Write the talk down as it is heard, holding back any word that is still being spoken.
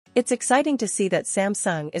It's exciting to see that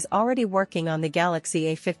Samsung is already working on the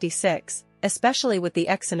Galaxy A56, especially with the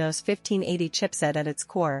Exynos 1580 chipset at its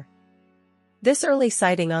core. This early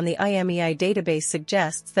sighting on the IMEI database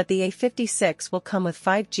suggests that the A56 will come with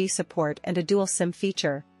 5G support and a dual SIM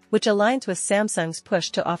feature, which aligns with Samsung's push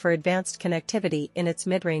to offer advanced connectivity in its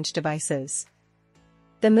mid-range devices.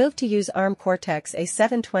 The move to use ARM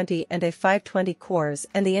Cortex-A720 and A520 cores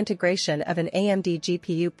and the integration of an AMD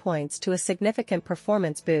GPU points to a significant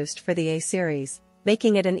performance boost for the A series,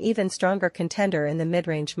 making it an even stronger contender in the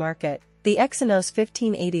mid-range market. The Exynos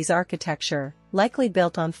 1580's architecture, likely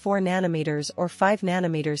built on 4nm or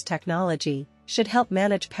 5nm technology, should help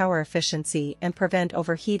manage power efficiency and prevent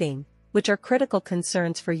overheating, which are critical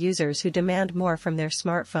concerns for users who demand more from their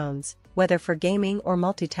smartphones, whether for gaming or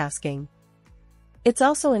multitasking. It's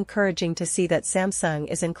also encouraging to see that Samsung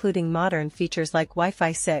is including modern features like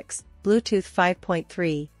Wi-Fi 6, Bluetooth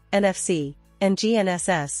 5.3, NFC, and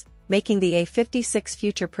GNSS, making the A56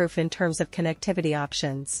 future-proof in terms of connectivity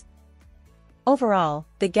options. Overall,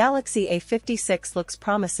 the Galaxy A56 looks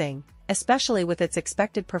promising, especially with its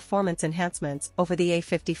expected performance enhancements over the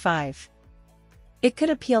A55. It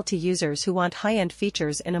could appeal to users who want high-end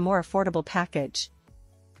features in a more affordable package.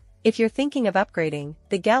 If you're thinking of upgrading,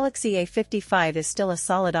 the Galaxy A55 is still a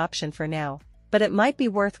solid option for now, but it might be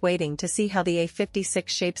worth waiting to see how the A56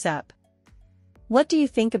 shapes up. What do you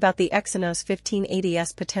think about the Exynos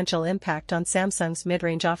 1580's potential impact on Samsung's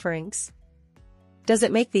mid-range offerings? Does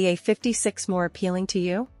it make the A56 more appealing to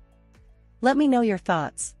you? Let me know your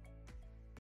thoughts.